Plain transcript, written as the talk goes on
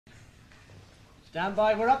Stand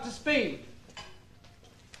by, we're up to speed.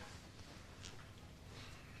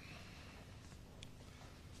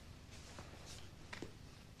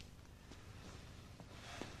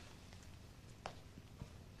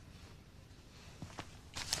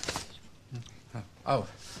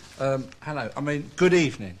 Hello. I mean, good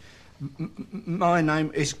evening. My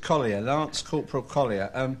name is Collier, Lance Corporal Collier.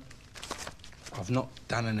 I've not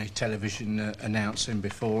done any television announcing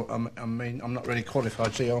before. I mean, I'm not really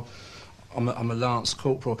qualified, see. I'm a Lance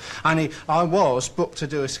Corporal. Only I was booked to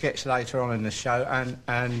do a sketch later on in the show,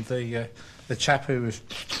 and the chap who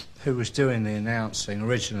was doing the announcing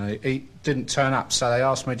originally, he didn't turn up, so they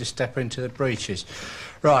asked me to step into the breeches.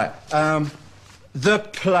 Right. The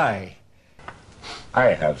play.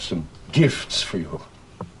 I have some gifts for you.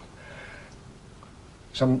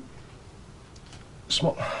 Some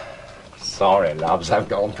small... Sorry, loves, I've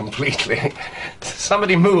gone completely.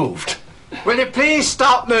 Somebody moved. Will you please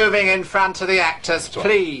stop moving in front of the actors,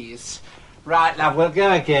 please? Right, love, we'll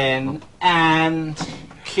go again. And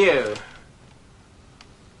cue.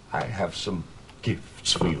 I have some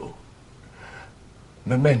gifts for you.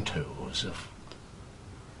 Mementos of...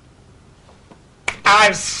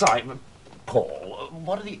 I'm sorry, Paul,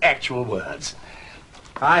 what are the actual words?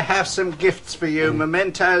 I have some gifts for you,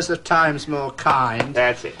 mementos of times more kind.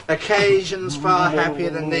 That's it. Occasions far happier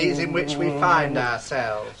than these in which we find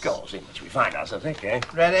ourselves. Goals in which we find ourselves, I think, eh?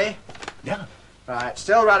 Ready? Yeah. Right,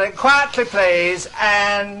 still running. Quietly, please,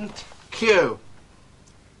 and cue.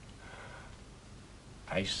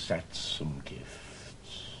 I set some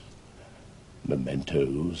gifts.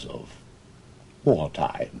 Mementos of war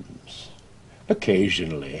times.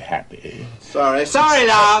 Occasionally happy. Sorry,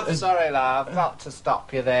 love. Sorry, love. Got to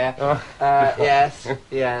stop you there. Yes.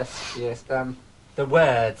 The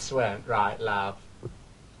words weren't right, love.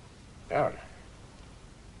 Oh.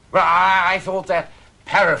 Well, I thought that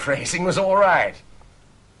paraphrasing was all right.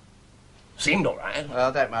 Seemed all right.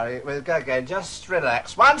 Well, don't worry. We'll go again. Just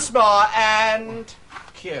relax. Once more, and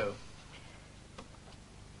cue.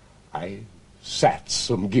 I sat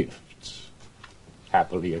some gifts.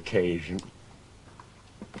 Happily occasioned.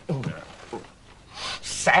 Oh, no.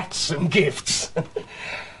 Sat some gifts. Don't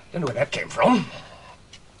know where that came from.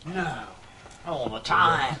 No. All the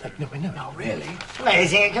time. No, really.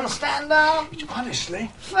 Amazing it can stand up. Honestly.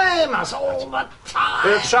 Famous all the time.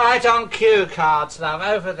 We'll try it on cue cards, love.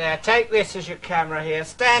 Over there. Take this as your camera here.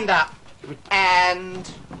 Stand up. And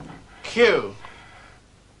cue.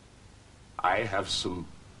 I have some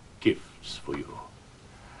gifts for you.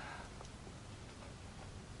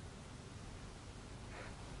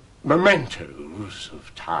 Mementos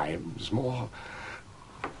of times more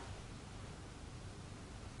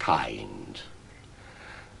kind.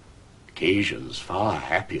 Occasions far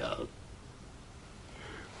happier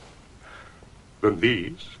than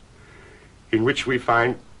these, in which we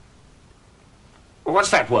find...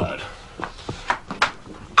 What's that word?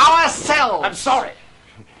 Ourselves! I'm sorry.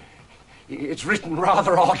 It's written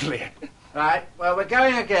rather oddly. Right, well, we're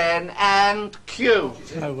going again, and cue.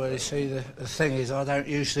 Oh, well, you see, the thing is, I don't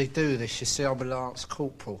usually do this. You see, I'm a Lance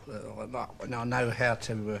Corporal. I know how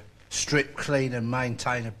to strip, clean and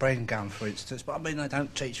maintain a Bren gun, for instance, but I mean, they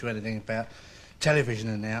don't teach you anything about television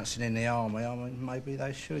announcing in the army. I mean, maybe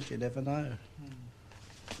they should, you never know.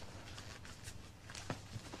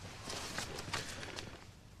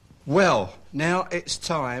 Well, now it's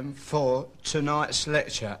time for tonight's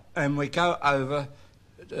lecture, and we go over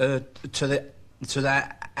to the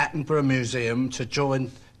Attenborough Museum to join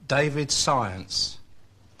David's Science.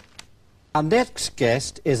 Our next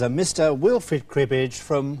guest is a Mr. Wilfrid Cribbage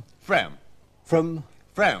from... From. From?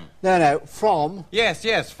 From. No, from...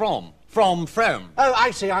 Yes, from. From. Oh,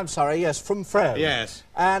 I see, I'm sorry, yes, from Frome. Yes.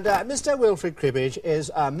 And Mr. Wilfrid Cribbage is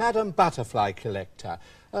a Madame Butterfly collector.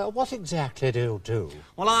 What exactly do you do?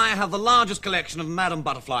 Well, I have the largest collection of Madame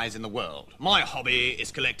Butterflies in the world. My hobby is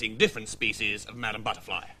collecting different species of Madame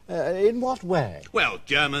Butterfly. In what way? Well,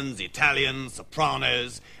 Germans, Italians,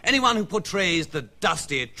 sopranos, anyone who portrays the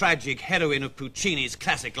dusty, tragic heroine of Puccini's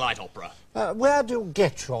classic light opera. Where do you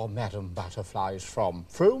get your Madame Butterflies from?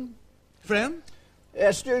 Frome? From?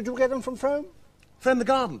 Yes, do you get them from Frome? From the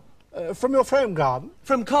garden. From your Frome garden?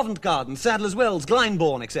 From Covent Garden, Sadler's Wells,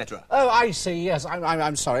 Glyndebourne, etc. Oh, I see, yes,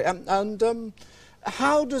 I'm sorry.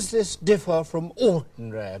 How does this differ from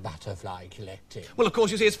ordinary butterfly collecting? Well, of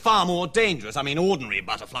course, you see, it's far more dangerous. I mean, ordinary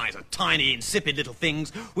butterflies are tiny, insipid little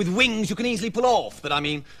things with wings you can easily pull off. But, I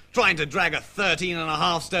mean, trying to drag a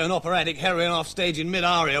 13.5-stone operatic heroine off stage in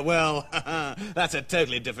mid-aria, well, that's a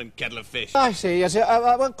totally different kettle of fish. I see, yes.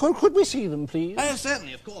 Well, could we see them, please? Oh,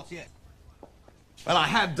 certainly, of course, yes. Well, I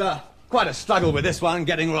had quite a struggle with this one,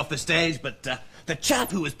 getting her off the stage, but The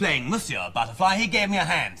chap who was playing Monsieur Butterfly, he gave me a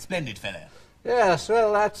hand. Splendid fellow. Yes,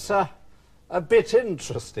 well, that's a bit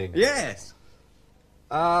interesting. Yes.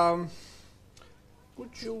 Would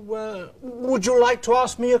you like to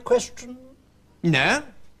ask me a question? No?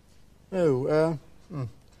 No,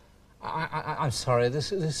 I'm sorry,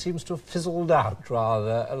 this seems to have fizzled out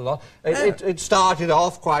rather a lot. It started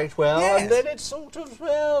off quite well, Yes. and then it sort of,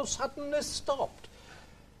 well, suddenly stopped.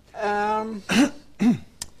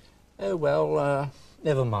 Oh, well,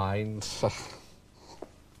 never mind.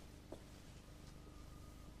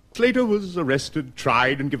 Slater was arrested,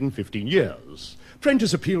 tried, and given 15 years.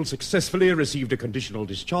 Prentice appealed successfully, received a conditional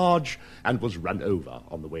discharge, and was run over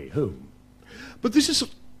on the way home. But this is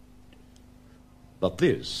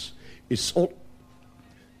all...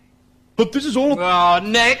 Oh,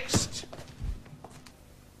 next!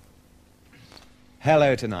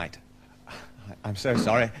 Hello tonight. I'm so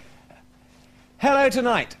sorry. Hello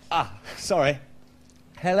tonight. Sorry.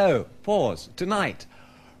 Hello. Pause. Tonight.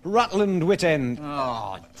 Rutland Witend.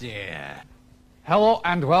 Oh, dear. Hello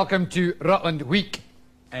and welcome to Rutland Week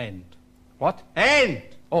End. What? End!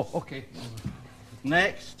 Oh, okay.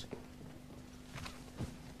 Next.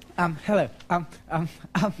 Hello.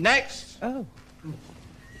 Next. Oh.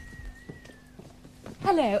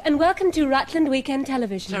 Hello, and welcome to Rutland Weekend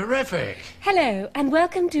Television. Terrific. Hello, and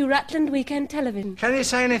welcome to Rutland Weekend Television. Can you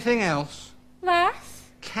say anything else? Was?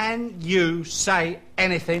 Can you say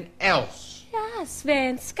anything else? Ja,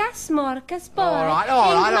 svenska smorgasbord. All right.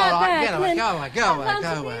 Get away, Verkligen.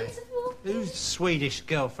 go away. Whose Swedish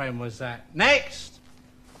girlfriend was that? Next.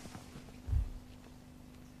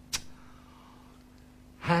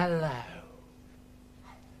 Hello.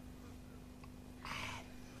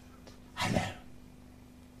 Hello.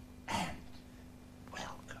 And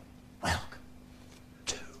welcome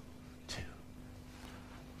to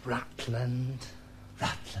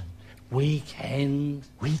Rutland Weekend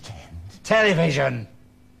Television.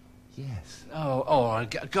 Yes. Oh,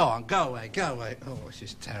 go on, go away. Oh, this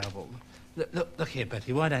is terrible. Look here,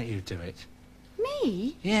 Betty, why don't you do it?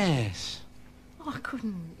 Me? Yes. Oh, I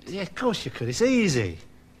couldn't. Yeah, of course you could, it's easy.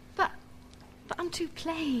 But I'm too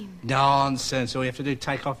plain. Nonsense, all you have to do is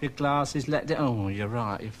take off your glasses, oh, you're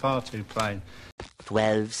right, you're far too plain.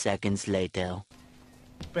 12 seconds later.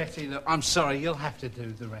 Betty, look, I'm sorry, you'll have to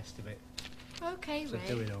do the rest of it. Okay, So Ray.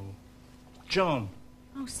 do it all. John.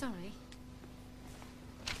 Oh, sorry.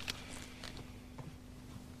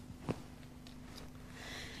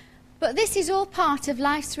 But this is all part of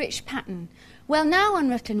life's rich pattern. Well, now on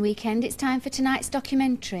Rutland Weekend, it's time for tonight's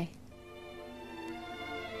documentary.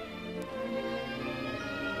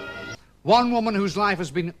 One woman whose life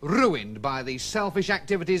has been ruined by the selfish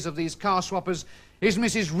activities of these car swappers is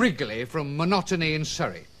Mrs. Wrigley from Monotony in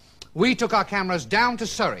Surrey. We took our cameras down to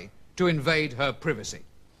Surrey to invade her privacy.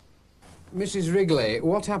 Mrs. Wrigley,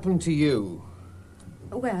 what happened to you?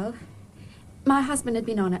 Well, my husband had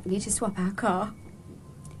been on at me to swap our car.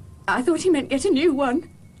 I thought he meant get a new one.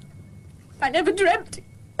 I never dreamt.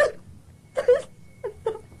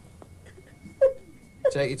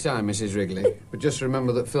 Take your time, Mrs. Wrigley, but just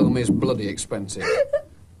remember that film is bloody expensive.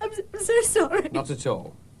 I'm so sorry. Not at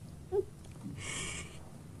all.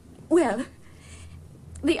 Well,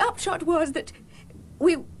 the upshot was that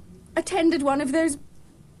we attended one of those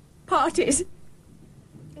parties.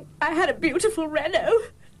 I had a beautiful Renault.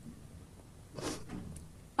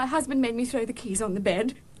 My husband made me throw the keys on the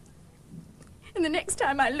bed. And the next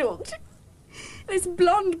time I looked, this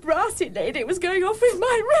blonde brassy lady was going off with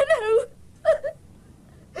my Renault.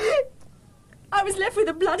 I was left with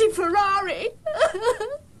a bloody Ferrari.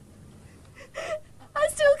 I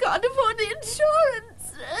still can't afford the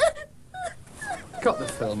insurance. Cut the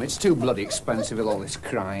film, it's too bloody expensive with all this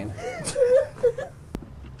crying.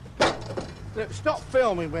 Look, stop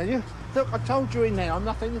filming, will you? Look, I told you in there, I'm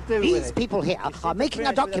nothing to do with These it. people here are making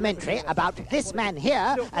a documentary about this man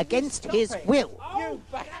here against his will.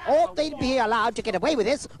 Ought they be allowed to get away with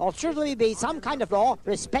this, or should there be some kind of law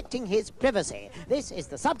respecting his privacy? This is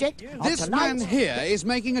the subject of This man here is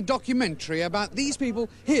making a documentary about these people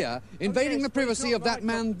here invading the privacy of that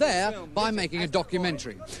man there by making a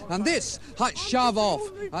documentary. And this, shove off,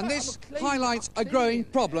 and this highlights a growing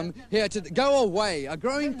problem here to go away, a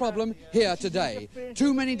growing problem here today.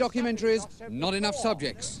 Too many documentaries, not enough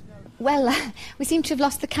subjects. Well, we seem to have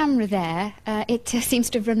lost the camera there. It seems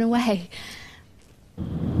to have run away.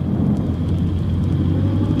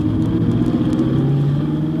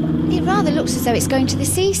 It rather looks as though it's going to the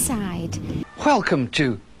seaside. Welcome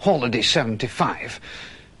to Holiday 75.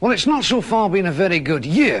 Well, it's not so far been a very good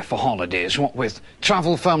year for holidays, what with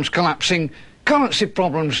travel firms collapsing, currency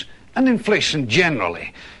problems and inflation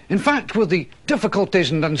generally. In fact, with the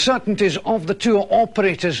difficulties and uncertainties of the tour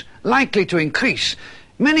operators likely to increase,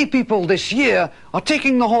 many people this year are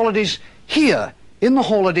taking the holidays here in the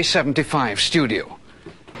Holiday 75 studio.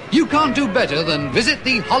 You can't do better than visit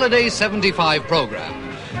the Holiday 75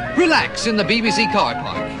 programme. Relax in the BBC car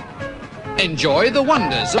park. Enjoy the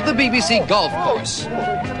wonders of the BBC golf course.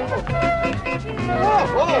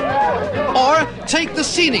 Or take the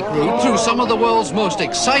scenic route through some of the world's most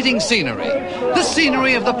exciting scenery. The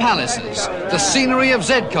scenery of the palaces, the scenery of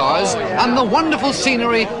Z-cars, and the wonderful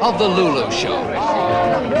scenery of the Lulu show.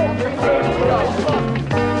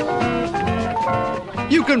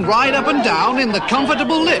 You can ride up and down in the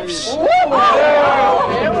comfortable lifts.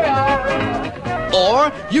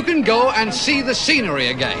 Or you can go and see the scenery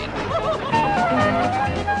again.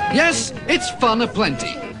 Yes, it's fun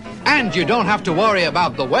aplenty. And you don't have to worry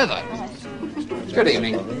about the weather. Good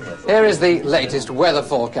evening. Here is the latest weather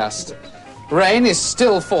forecast. Rain is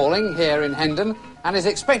still falling here in Hendon and is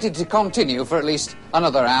expected to continue for at least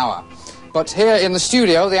another hour. But here in the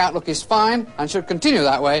studio, the outlook is fine and should continue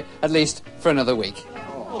that way at least for another week.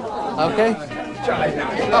 Okay?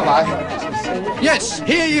 Bye-bye. Yes,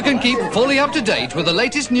 here you can keep fully up to date with the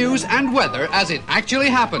latest news and weather as it actually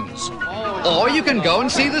happens. Or you can go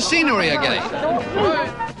and see the scenery again.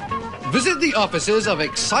 Visit the offices of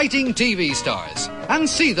exciting TV stars and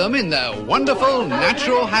see them in their wonderful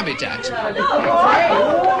natural habitat.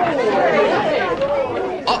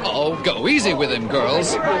 Uh-oh, go easy with him,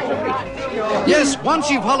 girls. Yes, once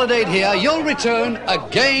you've holidayed here, you'll return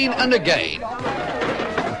again and again.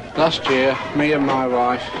 Last year, me and my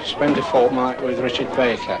wife spent a fortnight with Richard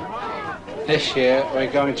Baker. This year,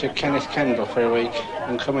 we're going to Kenneth Kendall for a week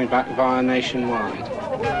and coming back via Nationwide.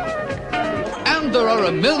 And there are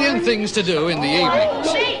a million things to do in the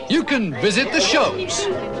evenings. You can visit the shows.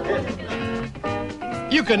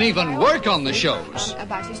 You can even work on the shows.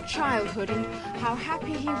 About his childhood and how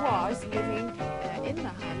happy he was living in the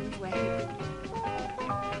home where he...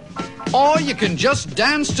 Or you can just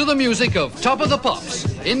dance to the music of Top of the Pops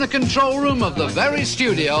in the control room of the very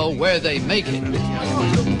studio where they make it.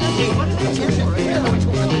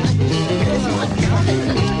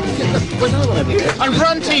 And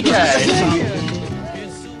run, TK!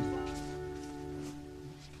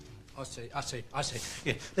 I see.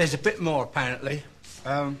 Yeah, there's a bit more, apparently.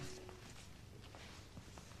 Oh,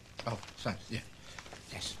 so, yeah.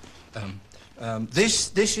 Yes.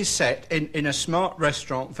 This is set in a smart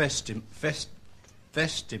restaurant vestibule.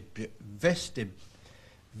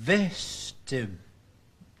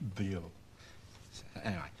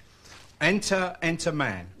 Anyway, enter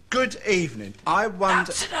man. Good evening. I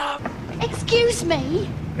wonder. Excuse me.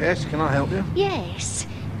 Yes, can I help you? Yes,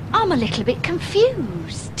 I'm a little bit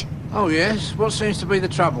confused. Oh yes. What seems to be the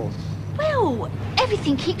trouble? Well,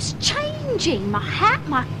 everything keeps changing. My hat,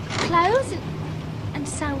 my clothes, and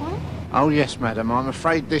so on. Oh yes, madam. I'm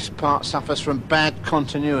afraid this part suffers from bad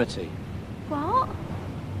continuity. What?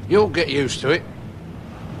 You'll get used to it.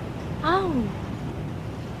 Oh.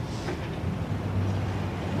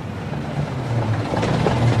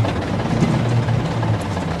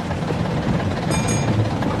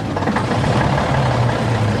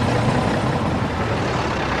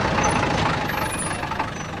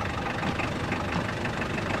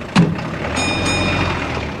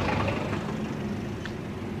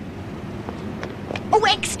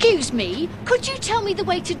 Excuse me, could you tell me the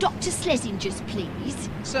way to Dr. Schlesinger's, please?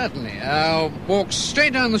 Certainly. Walk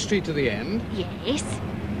straight down the street to the end. Yes.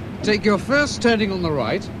 Take your first turning on the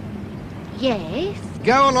right. Yes.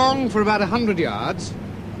 Go along for about 100 yards.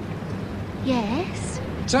 Yes.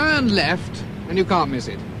 Turn left, and you can't miss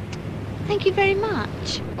it. Thank you very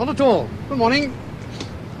much. Not at all. Good morning.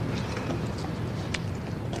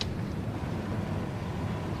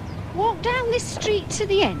 Walk down this street to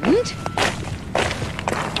the end.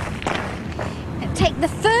 Take the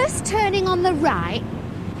first turning on the right.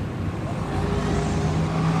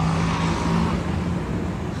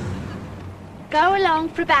 Go along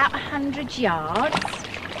for about 100 yards.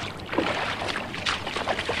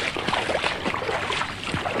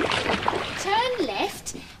 Turn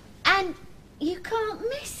left, and you can't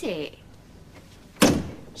miss it.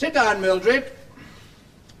 Sit down, Mildred.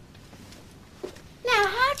 Now,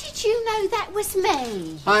 how did you know that was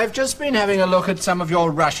me? I've just been having a look at some of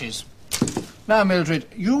your rushes. Now, Mildred,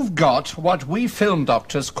 you've got what we film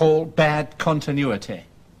doctors call bad continuity.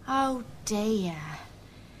 Oh, dear.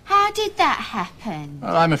 How did that happen?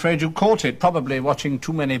 Well, I'm afraid you caught it, probably watching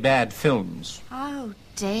too many bad films. Oh,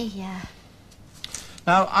 dear.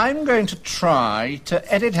 Now, I'm going to try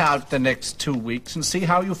to edit out the next 2 weeks and see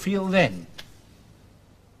how you feel then.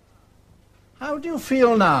 How do you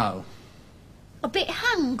feel now? A bit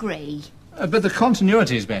hungry. But the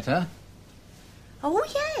continuity is better. Oh,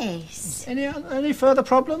 yes. Any further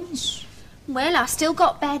problems? Well, I still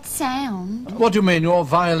got bad sound. What do you mean, your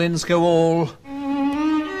violins go all...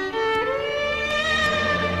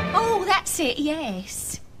 Oh, that's it,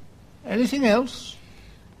 yes. Anything else?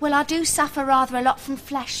 Well, I do suffer rather a lot from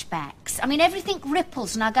flashbacks. I mean, everything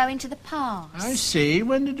ripples when I go into the past. I see.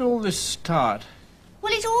 When did all this start?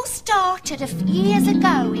 Well, it all started years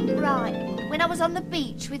ago in Brighton, when I was on the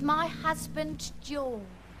beach with my husband, George.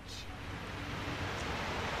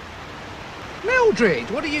 Mildred,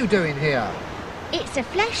 what are you doing here? It's a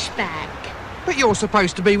flashback. But you're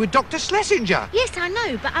supposed to be with Dr. Schlesinger. Yes, I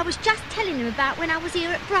know, but I was just telling him about when I was here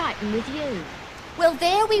at Brighton with you. Well,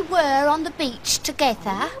 there we were on the beach together.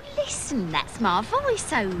 Oh, listen, that's my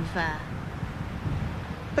voiceover.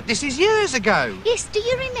 But this is years ago. Yes, do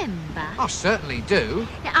you remember? I certainly do.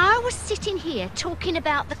 Now, I was sitting here talking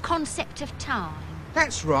about the concept of time.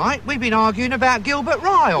 That's right. We've been arguing about Gilbert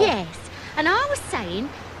Ryle. Yes, and I was saying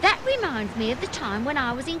that reminds me of the time when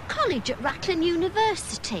I was in college at Rutland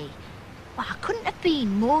University. Well, I couldn't have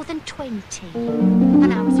been more than 20.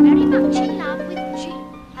 And I was very much in love with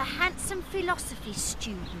Jim, a handsome philosophy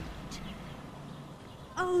student.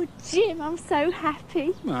 Oh, Jim, I'm so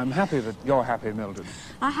happy. I'm happy that you're happy, Mildred.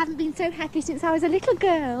 I haven't been so happy since I was a little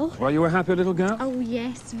girl. Well, you were a happy little girl? Oh,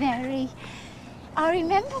 yes, very. I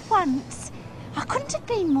remember once, I couldn't have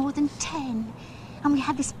been more than 10, and we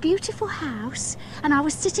had this beautiful house, and I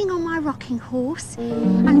was sitting on my rocking horse,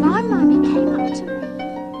 and my mummy came up to me.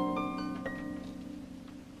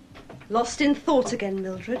 Lost in thought again,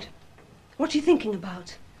 Mildred. What are you thinking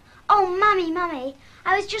about? Oh, Mummy,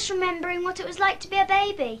 I was just remembering what it was like to be a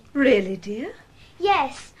baby. Really, dear?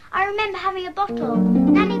 Yes, I remember having a bottle.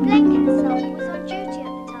 Nanny Blenkinsop was on duty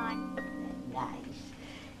at the time. Nice.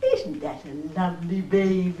 Isn't that a lovely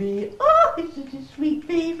baby? Oh, it's such a sweet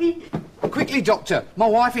baby. Quickly, Doctor. My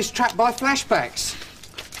wife is trapped by flashbacks.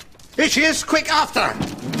 Here she is. Quick, after!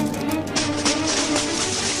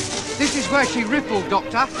 This is where she rippled,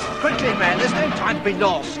 Doctor. Quickly, man. There's no time to be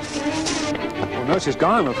lost. Well, no, she's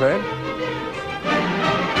gone, I'm afraid.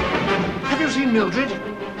 Have you seen Mildred?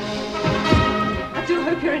 I do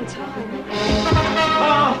hope you're in time.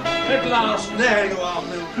 Ah, at last. There you are,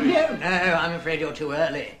 Mildred. No, I'm afraid you're too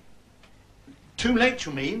early. Too late,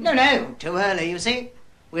 you mean? No, too early, you see.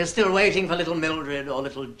 We're still waiting for little Mildred or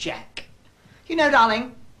little Jack. You know,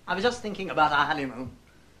 darling, I was just thinking about our honeymoon.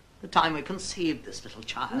 The time we conceived this little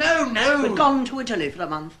child. No. We'd gone to Italy for a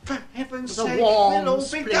month. For heaven's It was a sake, warm, we'll all be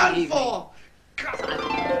spring done evening. for.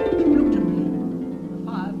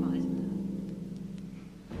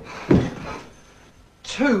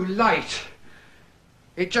 Too late.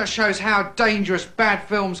 It just shows how dangerous bad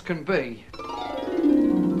films can be.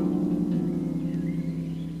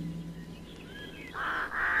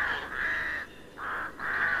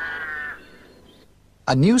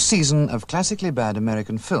 A new season of classically bad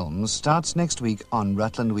American films starts next week on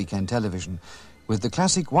Rutland Weekend Television with the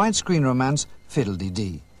classic widescreen romance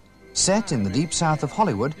Fiddle-Dee-Dee. Set in the deep south of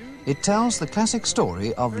Hollywood, it tells the classic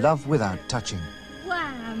story of love without touching.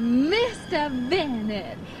 Why, Mr.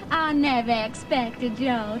 Bennett, I never expected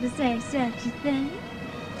Joe to say such a thing.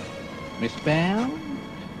 Miss Bell,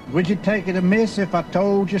 would you take it amiss if I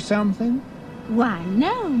told you something? Why,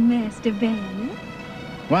 no, Mr. Bennett.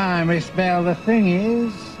 Why, Miss Bell, the thing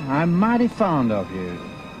is, I'm mighty fond of you.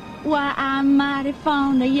 Why, I'm mighty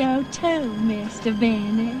fond of you too, Mr.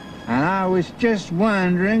 Bennett. And I was just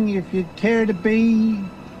wondering if you'd care to be...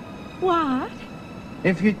 What?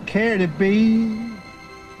 If you'd care to be...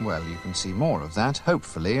 Well, you can see more of that,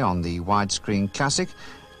 hopefully, on the widescreen classic,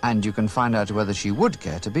 and you can find out whether she would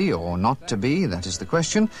care to be or not to be, that is the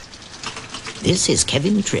question. This is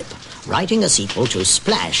Kevin Tripp, writing a sequel to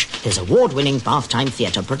Splash, his award-winning bath-time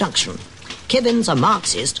theatre production. Kevin's a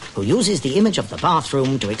Marxist who uses the image of the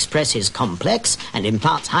bathroom to express his complex and in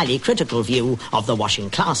parts highly critical view of the washing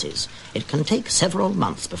classes. It can take several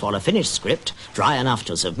months before a finished script, dry enough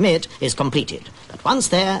to submit, is completed. But once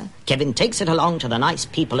there, Kevin takes it along to the nice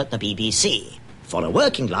people at the BBC for a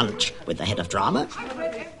working lunch with the head of drama,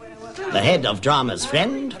 the head of drama's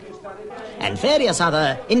friend, and various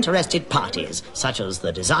other interested parties, such as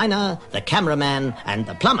the designer, the cameraman, and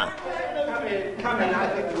the plumber. Come in, I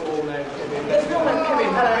think you all know Kevin.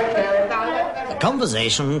 The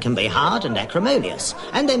conversation can be hard and acrimonious,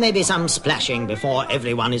 and there may be some splashing before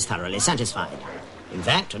everyone is thoroughly satisfied. In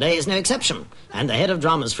fact, today is no exception, and the head of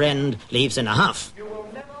drama's friend leaves in a huff.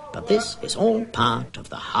 But this is all part of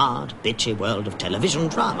the hard, bitchy world of television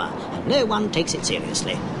drama, and no one takes it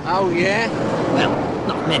seriously. Oh, yeah? Well,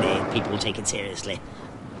 not many people take it seriously.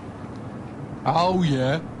 Oh,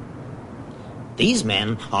 yeah? These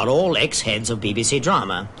men are all ex-heads of BBC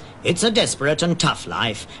drama. It's a desperate and tough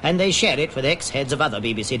life, and they share it with ex-heads of other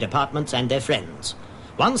BBC departments and their friends.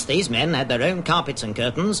 Once these men had their own carpets and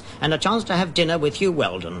curtains and a chance to have dinner with Hugh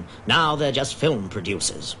Weldon. Now they're just film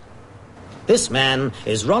producers. This man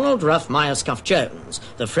is Ronald Ruff Myerscough-Jones,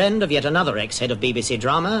 the friend of yet another ex-head of BBC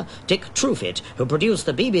drama, Dick Truefit, who produced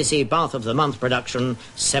the BBC Bath of the Month production,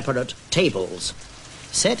 Separate Tables.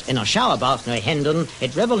 Set in a shower bath near Hendon,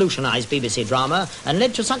 it revolutionised BBC drama and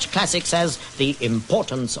led to such classics as The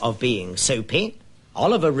Importance of Being Soapy,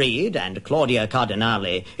 Oliver Reed and Claudia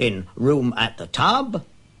Cardinale in Room at the Tub,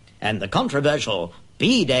 and the controversial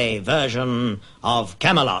B-Day version of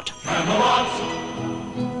Camelot. Camelot,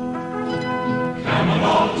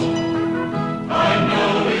 Camelot, I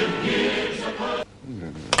know it gives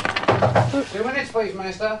a... 2 minutes, please,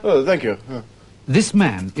 Master. Oh, thank you. This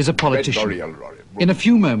man is a politician. In a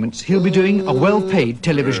few moments, he'll be doing a well-paid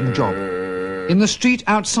television job. In the street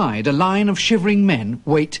outside, a line of shivering men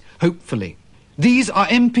wait hopefully. These are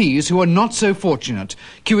MPs who are not so fortunate,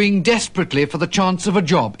 queuing desperately for the chance of a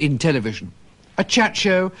job in television. A chat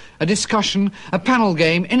show, a discussion, a panel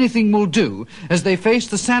game, anything will do, as they face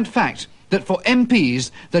the sad fact that for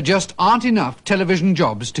MPs there just aren't enough television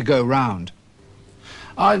jobs to go round.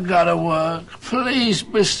 I've got to work. Please,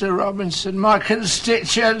 Mr. Robinson, my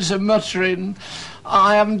constituents are muttering.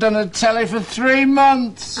 I haven't done a telly for 3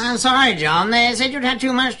 months. I'm sorry, John. They said you'd had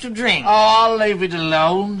too much to drink. Oh, I'll leave it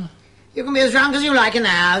alone. You can be as drunk as you like in the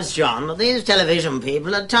house, John, but these television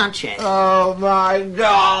people are touching. Oh, my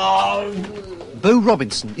God. Beau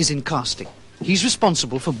Robinson is in casting. He's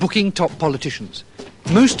responsible for booking top politicians.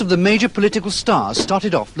 Most of the major political stars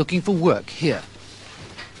started off looking for work here.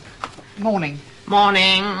 Morning.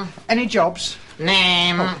 Morning. Any jobs?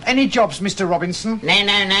 Name. Oh, any jobs, Mr. Robinson?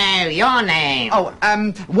 No. Your name. Oh,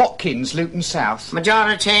 Watkins, Luton South.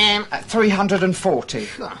 Majority? 340.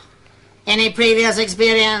 Any previous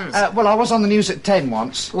experience? Well, I was on the news at 10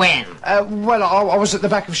 once. When? Well, I was at the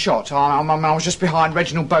back of shot. I was just behind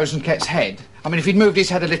Reginald Bosanquet's head. I mean, if he'd moved his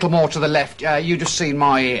head a little more to the left, you'd have seen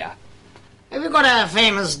my ear. Have you got a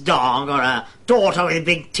famous dog or a daughter with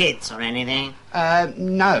big tits or anything?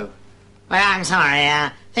 No. Well, I'm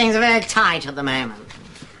sorry, things are very tight at the moment.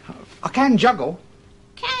 I can juggle.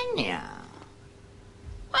 Can you?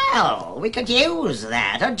 Well, we could use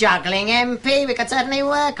that. A juggling MP. We could certainly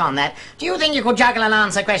work on that. Do you think you could juggle and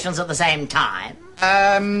answer questions at the same time?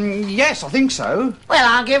 Yes, I think so. Well,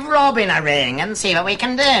 I'll give Robin a ring and see what we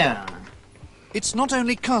can do. It's not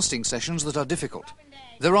only casting sessions that are difficult.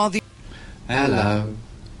 There are the... Hello,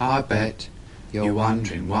 I bet you're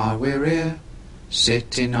wondering why we're here,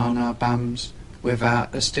 sitting on our bums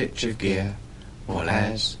without a stitch of gear. Well,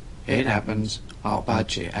 as it happens, our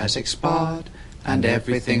budget has expired and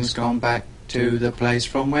everything's gone back to the place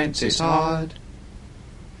from whence it's hired.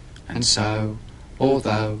 And so,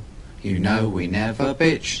 although you know we never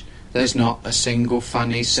bitch, there's not a single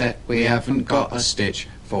funny set we haven't got a stitch,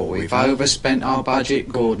 for we've overspent our budget,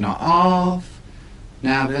 good not half.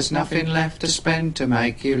 Now there's nothing left to spend to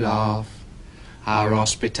make you laugh. Our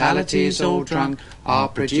hospitality's all drunk, our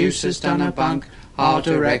producer's done a bunk, our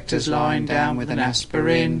director's lying down with an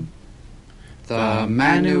aspirin. The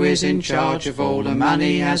man who is in charge of all the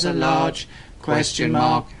money has a large question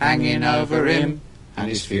mark hanging over him and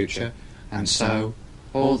his future. And so,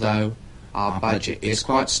 although our budget is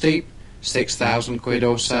quite steep, 6,000 quid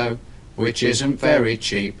or so, which isn't very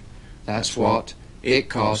cheap, that's what it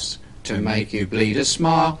costs to make you bleed a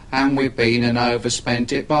smile, and we've been and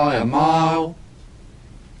overspent it by a mile.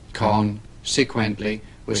 Consequently,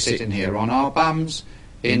 we're sitting here on our bums,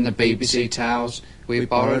 in the BBC towels we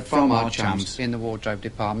borrowed from our chums in the wardrobe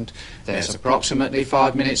department. There's approximately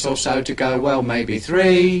 5 minutes or so to go, well, maybe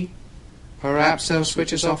 3. Perhaps they'll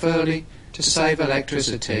switch us off early to save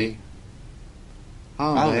electricity.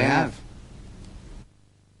 Oh, they have.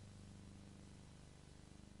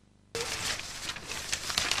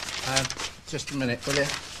 Just a minute, will you?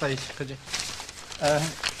 Please, could you?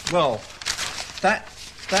 Well, that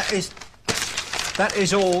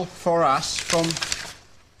is all for us from.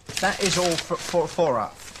 That is all for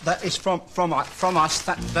us. That is from us.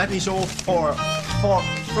 That is all from.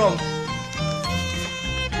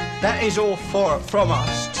 That is all from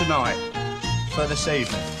us tonight for this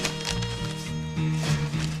evening.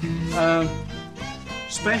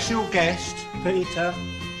 Special guest Peter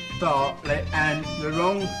Bartlett, and the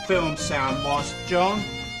wrong film sound was John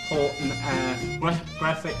Horton and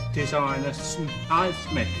graphic designer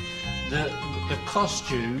Smith. The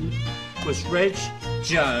costume was Reg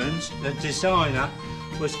Jones, the designer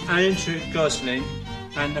was Andrew Gosling,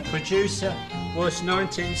 and the producer was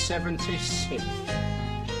 1976.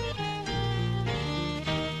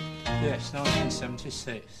 Yes,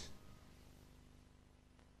 1976.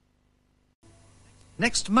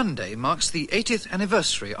 Next Monday marks the 80th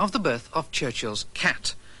anniversary of the birth of Churchill's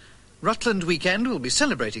cat. Rutland Weekend will be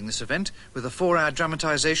celebrating this event with a 4-hour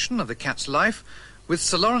dramatisation of the cat's life, with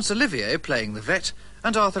Sir Laurence Olivier playing the vet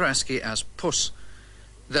and Arthur Askey as Puss.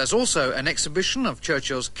 There's also an exhibition of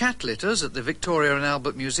Churchill's cat litters at the Victoria and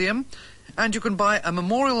Albert Museum, and you can buy a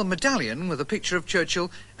memorial medallion with a picture of Churchill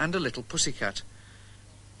and a little pussycat.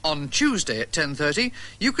 On Tuesday at 10:30,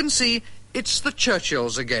 you can see It's the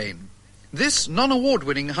Churchills Again. This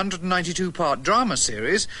non-award-winning 192-part drama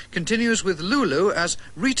series continues with Lulu as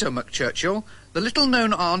Rita McChurchill, the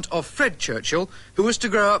little-known aunt of Fred Churchill, who was to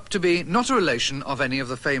grow up to be not a relation of any of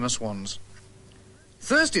the famous ones.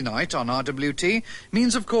 Thursday night on RWT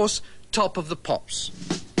means, of course, Top of the Pops.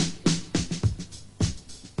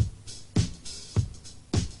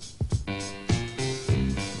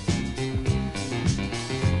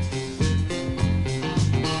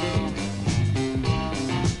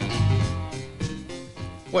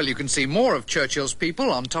 Well, you can see more of Churchill's people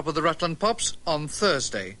on Top of the Rutland Pops on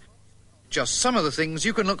Thursday. Just some of the things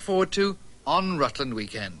you can look forward to on Rutland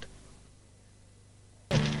Weekend.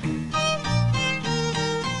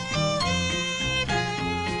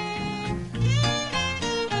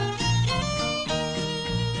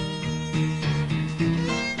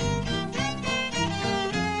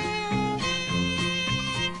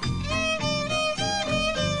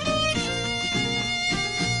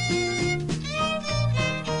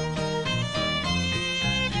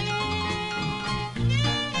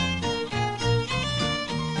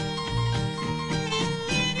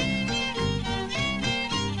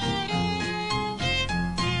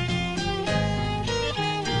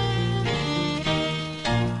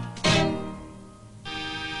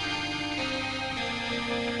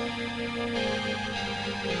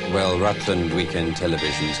 Well, Rutland Weekend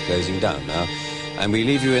Television is closing down now, and we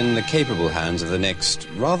leave you in the capable hands of the next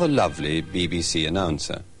rather lovely BBC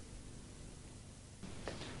announcer.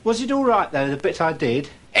 Was it all right, though, the bit I did?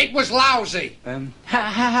 It was lousy.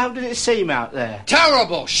 How did it seem out there?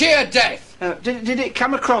 Terrible. Sheer death. Did it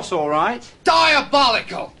come across all right?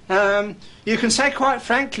 Diabolical. You can say quite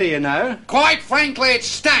frankly, you know. Quite frankly, it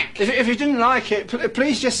stank. If you didn't like it,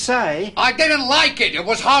 please just say. I didn't like it. It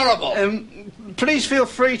was horrible. Please feel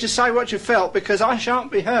free to say what you felt, because I shan't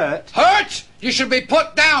be hurt. Hurt? You should be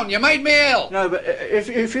put down. You made me ill. No, but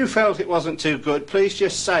if you felt it wasn't too good, please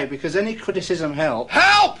just say, because any criticism helps.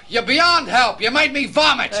 Help? You're beyond help. You made me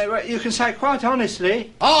vomit. You can say quite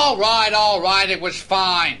honestly. All right. It was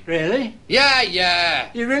fine. Really? Yeah.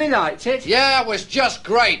 You really liked it? Yeah, it was just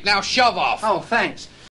great. Now shove off. Oh, thanks.